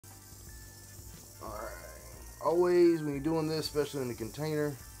Alright, always when you're doing this, especially in the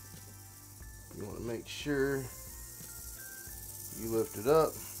container, you want to make sure you lift it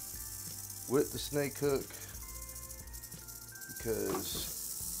up with the snake hook, because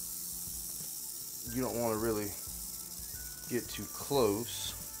you don't want to really get too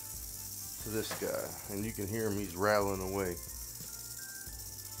close to this guy. And you can hear him, he's rattling away.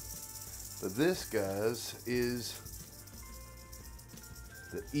 But this, guys, is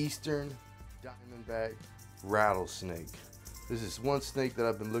the Eastern Diamondback rattlesnake. This is one snake that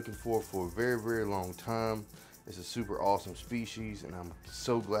I've been looking for a very, very long time. It's a super awesome species, and I'm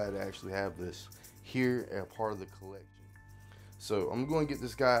so glad to actually have this here as part of the collection. So I'm going to get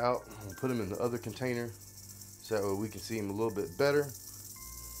this guy out and put him in the other container so that way we can see him a little bit better,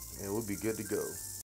 and we'll be good to go.